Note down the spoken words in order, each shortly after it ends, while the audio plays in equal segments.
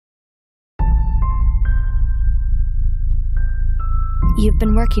You've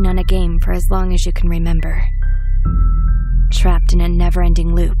been working on a game for as long as you can remember, trapped in a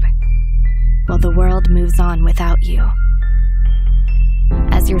never-ending loop, while the world moves on without you.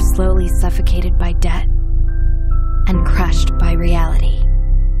 As you're slowly suffocated by debt and crushed by reality,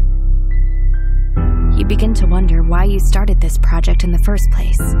 you begin to wonder why you started this project in the first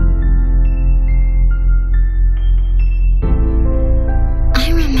place.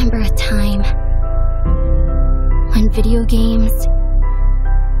 I remember a time when video games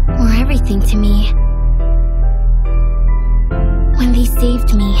were everything to me. When they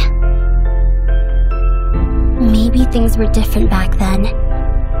saved me. Maybe things were different back then.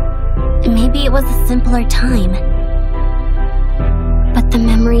 Maybe it was a simpler time. But the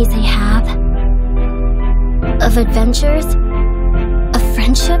memories I have of adventures, of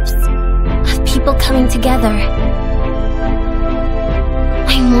friendships, of people coming together,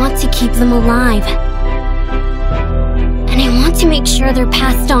 I want to keep them alive. And I want to make sure they're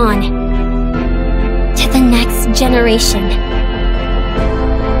passed on to the next generation.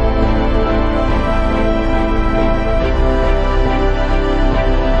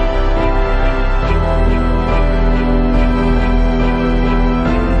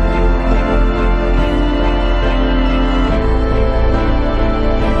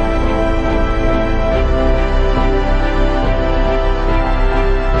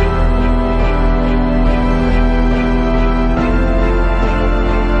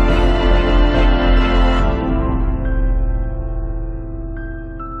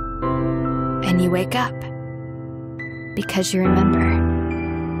 And you wake up because you remember.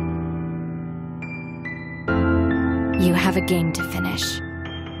 You have a game to finish.